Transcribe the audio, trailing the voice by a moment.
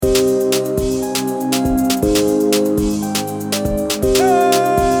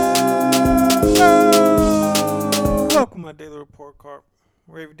report card,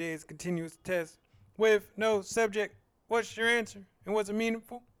 where every day is a continuous test with no subject. What's your answer? And was it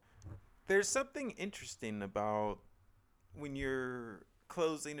meaningful? There's something interesting about when you're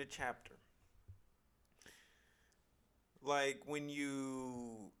closing a chapter. Like when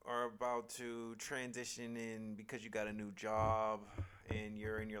you are about to transition in because you got a new job and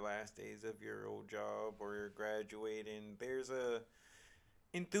you're in your last days of your old job or you're graduating, there's a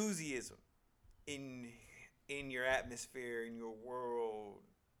enthusiasm in your atmosphere, in your world,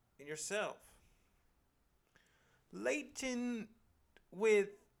 in yourself. Latent with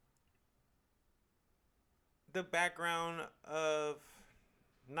the background of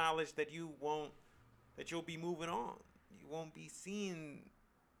knowledge that you'll be moving on. You won't be seeing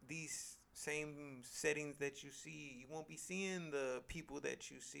these same settings that you see. You won't be seeing the people that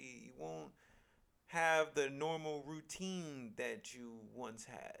you see. You won't have the normal routine that you once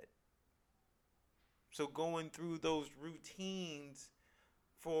had. So going through those routines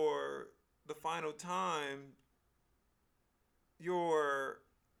for the final time, you're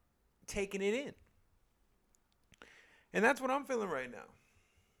taking it in. And that's what I'm feeling right now.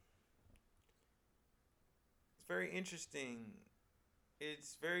 It's very interesting.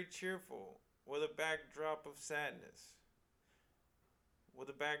 It's very cheerful with a backdrop of sadness, with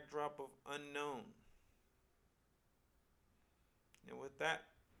a backdrop of unknown. And with that,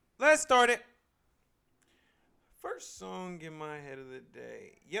 let's start it. First song in my head of the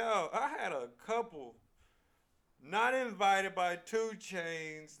day. Yo, I had a couple. Not Invited by 2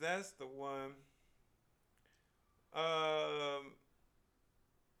 Chainz. That's the one. Um,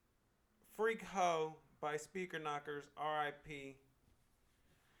 Freak Ho by Speaker Knockers. R.I.P.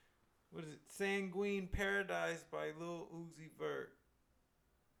 What is it? Sanguine Paradise by Lil Uzi Vert.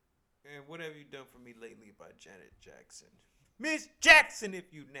 And What Have You Done For Me Lately by Janet Jackson. Miss Jackson,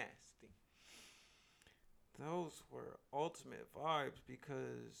 if you nasty. Those were ultimate vibes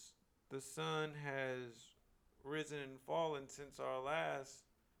because the sun has risen and fallen since our last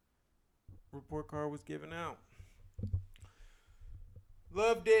report card was given out.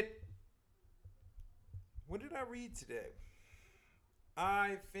 Loved it. What did I read today?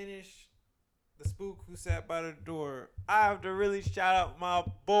 I finished The Spook Who Sat by the Door. I have to really shout out my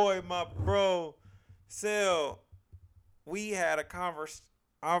boy, my bro, Sil. We had a conversation.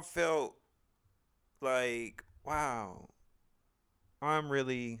 I felt like, wow, I'm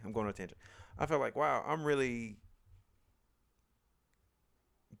going on a tangent. I felt like, wow, I'm really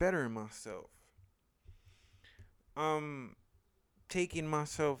bettering myself. I'm taking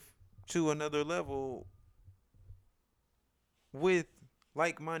myself to another level with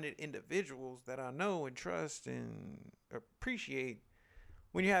like-minded individuals that I know and trust and appreciate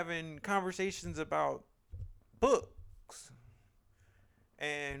when you're having conversations about books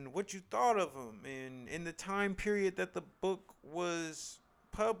and what you thought of them and in the time period that the book was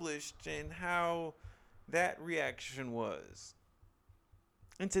published and how that reaction was.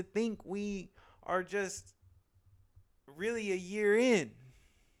 And to think we are just really a year in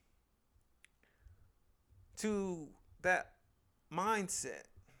to that mindset.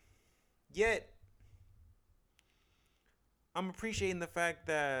 Yet, I'm appreciating the fact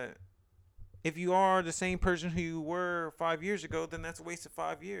that if you are the same person who you were 5 years ago, then that's a waste of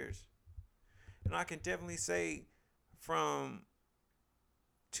 5 years. And I can definitely say from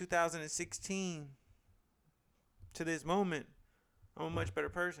 2016 to this moment, I'm a much better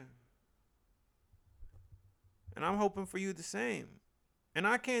person. And I'm hoping for you the same. And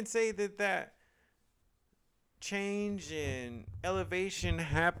I can't say that change and elevation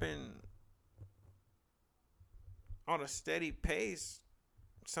happen on a steady pace.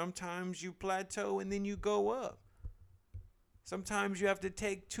 Sometimes you plateau and then you go up. Sometimes you have to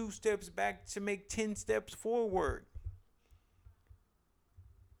take 2 steps back to make 10 steps forward.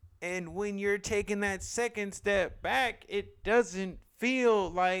 And when you're taking that second step back, it doesn't feel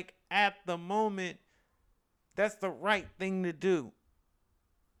like at the moment that's the right thing to do.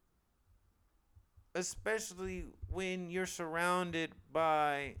 Especially when you're surrounded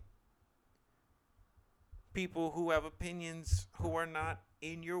by people who have opinions who are not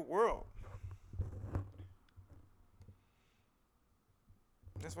in your world.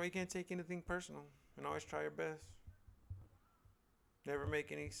 That's why you can't take anything personal and always try your best. Never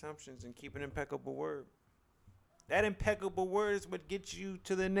make any assumptions and keep an impeccable word. That impeccable word is what gets you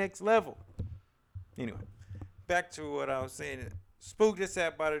to the next level. Anyway, back to what I was saying. Spook Just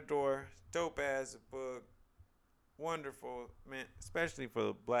Sat by the Door. Dope ass book. Wonderful, man, especially for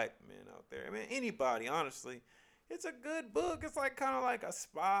the black men out there. I mean, anybody, honestly. It's a good book. It's like kind of like a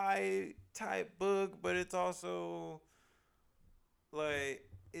spy type book, but it's also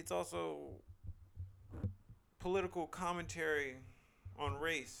political commentary on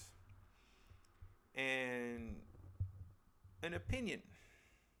race and an opinion.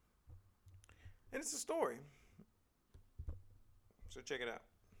 And it's a story. So check it out.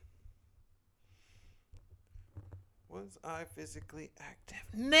 Was I physically active?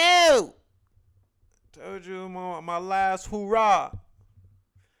 No! Told you my last hoorah.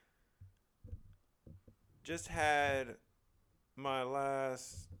 Just had my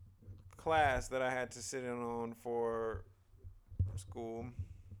last class that I had to sit in on for school.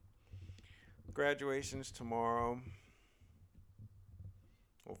 Graduation's tomorrow.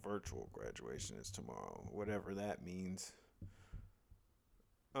 Well, virtual graduation is tomorrow, whatever that means.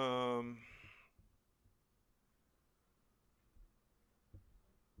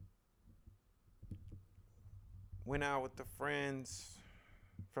 Went out with the friends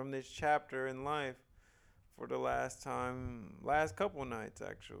from this chapter in life for the last couple nights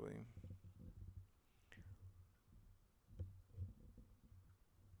actually.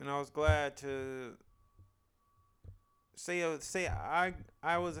 And I was glad to say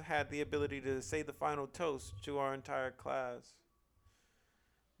I was had the ability to say the final toast to our entire class.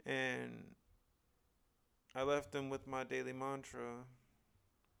 And I left them with my daily mantra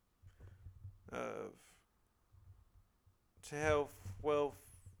of to health, wealth,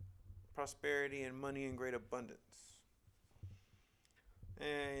 prosperity, and money in great abundance.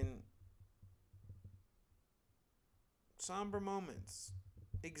 And somber moments,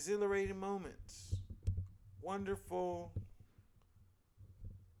 exhilarating moments, wonderful,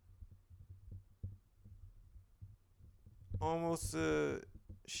 almost a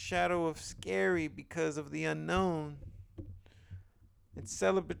shadow of scary because of the unknown. It's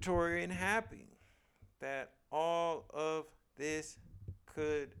celebratory and happy that all of this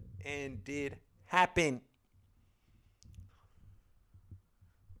could and did happen.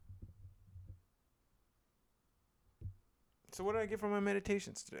 So what did I get from my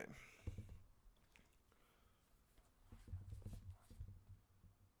meditations today?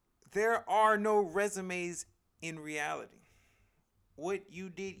 There are no resumes in reality. What you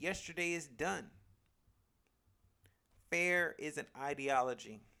did yesterday is done. Fair is an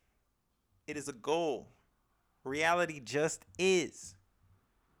ideology. It is a goal. Reality just is.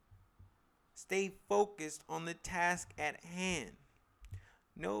 Stay focused on the task at hand.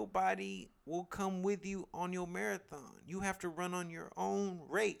 Nobody will come with you on your marathon. You have to run on your own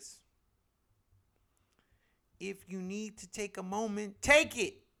race. If you need to take a moment, take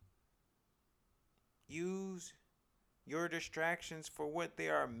it. Use your distractions for what they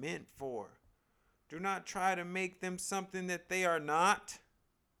are meant for. Do not try to make them something that they are not.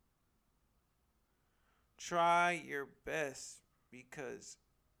 Try your best because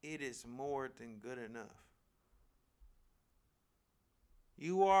it is more than good enough.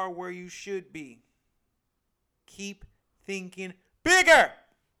 You are where you should be. Keep thinking bigger.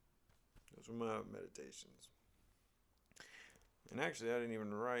 Those were my meditations. And actually, I didn't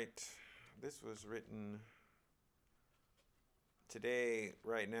even write. This was written today,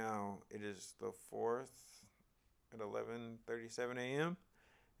 right now. It is the 4th at 11:37 a.m.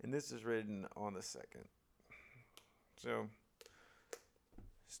 And this is written on the 2nd. So,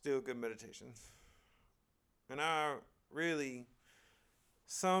 still good meditations. And I really,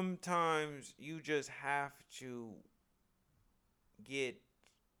 sometimes you just have to get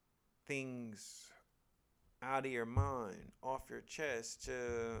things out of your mind, off your chest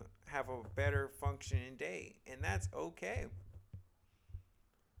to have a better functioning day. And that's okay.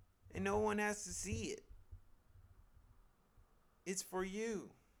 And no one has to see it. It's for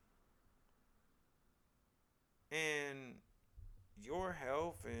you. And your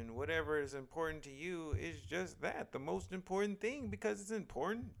health and whatever is important to you is just that, the most important thing, because it's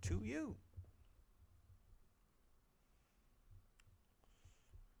important to you.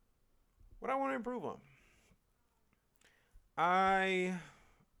 What I want to improve on. I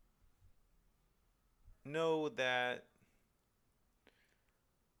know that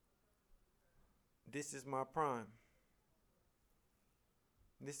this is my prime.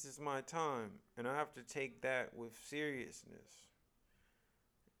 This is my time, and I have to take that with seriousness.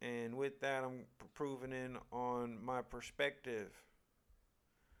 And with that, I'm improving in on my perspective.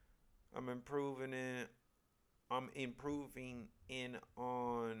 I'm improving in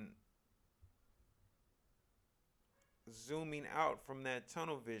on zooming out from that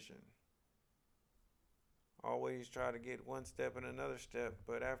tunnel vision. Always try to get one step and another step,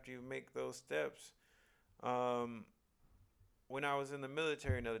 but after you make those steps, when I was in the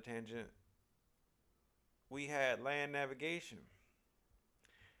military, another tangent, we had land navigation.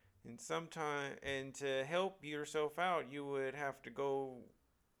 And to help yourself out, you would have to go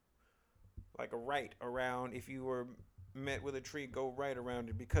like a right around. If you were met with a tree, go right around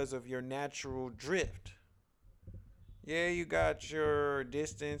it because of your natural drift. Yeah, you got your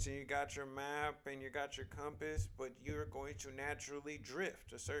distance and you got your map and you got your compass, but you're going to naturally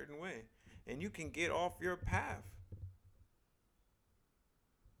drift a certain way. And you can get off your path.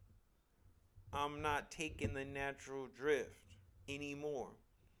 I'm not taking the natural drift anymore.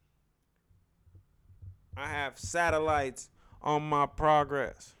 I have satellites on my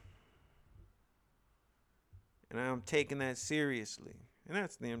progress. And I'm taking that seriously. And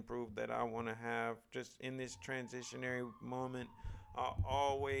that's the improve that I want to have just in this transitionary moment. I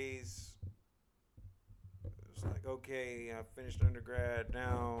always, it's like, okay, I finished undergrad.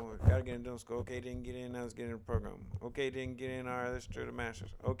 Now gotta get into school. Okay, didn't get in. I was getting a program. Okay, didn't get in. All right, let's do the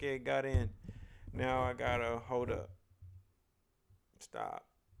masters. Okay, got in. Now I gotta hold up. Stop.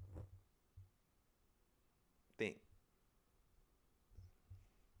 Think.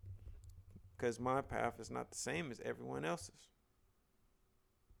 Because my path is not the same as everyone else's.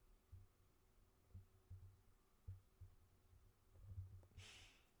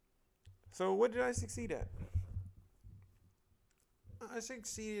 So what did I succeed at? I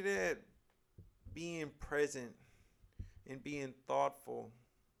succeeded at being present and being thoughtful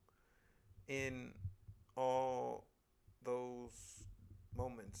in all those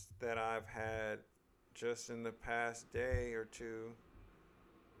moments that I've had just in the past day or two.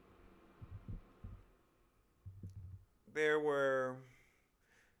 There were,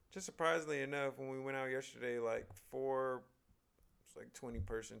 just surprisingly enough, when we went out yesterday, like it's like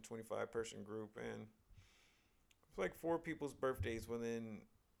 20-person, 25-person group, and it's like four people's birthdays within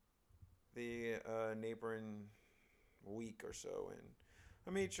the neighboring week or so, and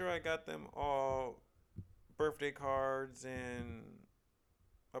I made sure I got them all birthday cards and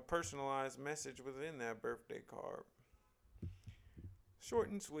a personalized message within that birthday card. Short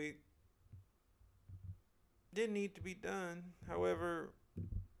and sweet. Didn't need to be done. However,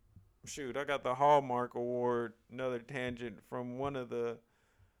 shoot, I got the Hallmark Award, another tangent from one of the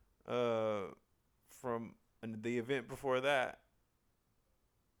from the event before that,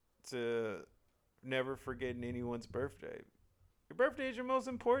 to never forgetting anyone's birthday. Your birthday is your most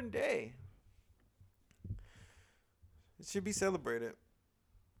important day. It should be celebrated.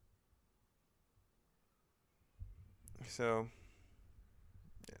 So,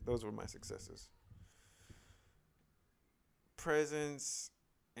 yeah, those were my successes. Presence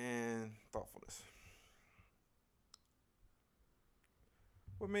and thoughtfulness.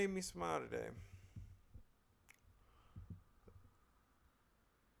 What made me smile today?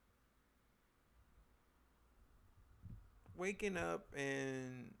 Waking up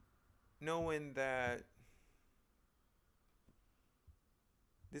and knowing that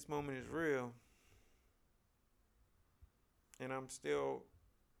this moment is real and I'm still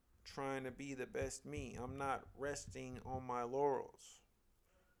trying to be the best me. I'm not resting on my laurels.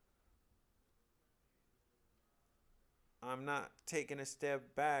 I'm not taking a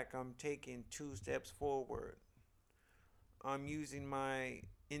step back. I'm taking two steps forward. I'm using my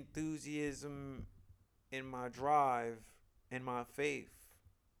enthusiasm and my drive and my faith.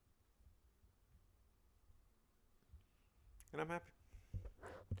 And I'm happy.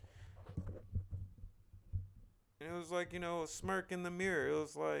 And it was like, a smirk in the mirror. It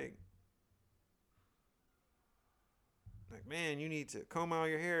was like, man, you need to comb out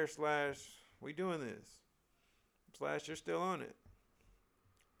your hair / we doing this / you're still on it.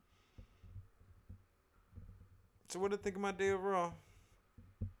 So what did I think of my day overall?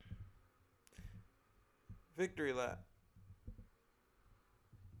 Victory lap.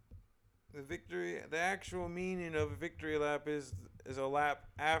 The actual meaning of a victory lap is a lap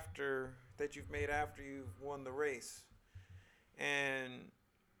that you've made after you've won the race. And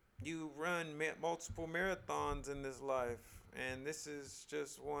you run multiple marathons in this life. And this is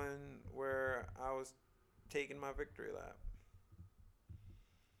just one where I was taking my victory lap.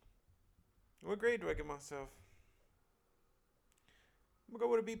 What grade do I give myself? I'm going to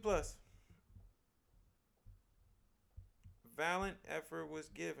go with a B plus. Valiant effort was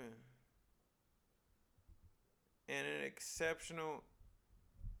given. And an exceptional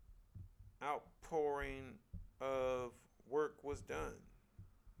outpouring of work was done.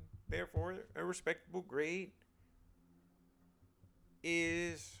 Therefore, a respectable grade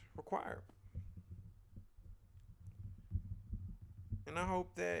is required. And I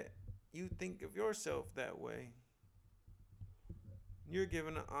hope that you think of yourself that way. You're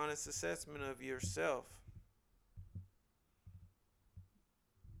giving an honest assessment of yourself.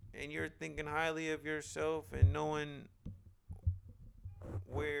 And you're thinking highly of yourself and knowing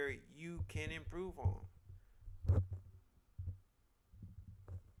where you can improve on.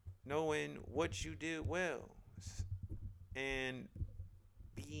 knowing what you did well, and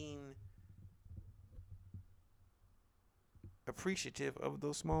being appreciative of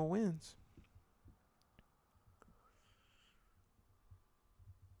those small wins.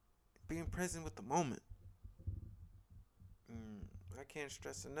 Being present with the moment. I can't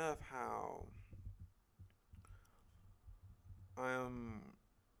stress enough how I'm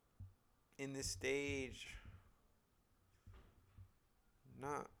in this stage,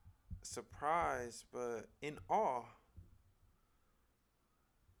 not surprised, but in awe.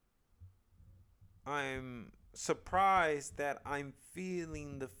 I'm surprised that I'm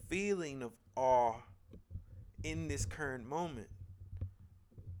feeling the feeling of awe in this current moment.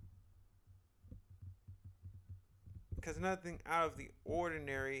 Because nothing out of the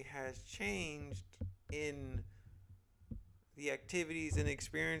ordinary has changed in the activities and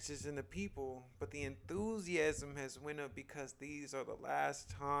experiences and the people, but the enthusiasm has went up because these are the last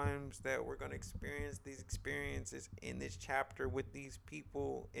times that we're going to experience these experiences in this chapter with these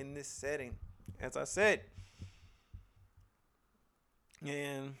people in this setting, as I said.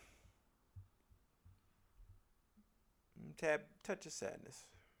 And touch of sadness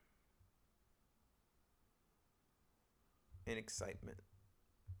and excitement.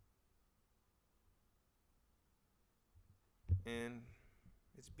 And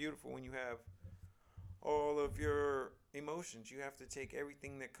it's beautiful when you have all of your emotions. You have to take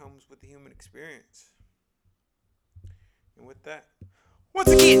everything that comes with the human experience. And with that, once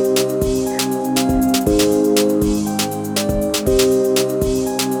again,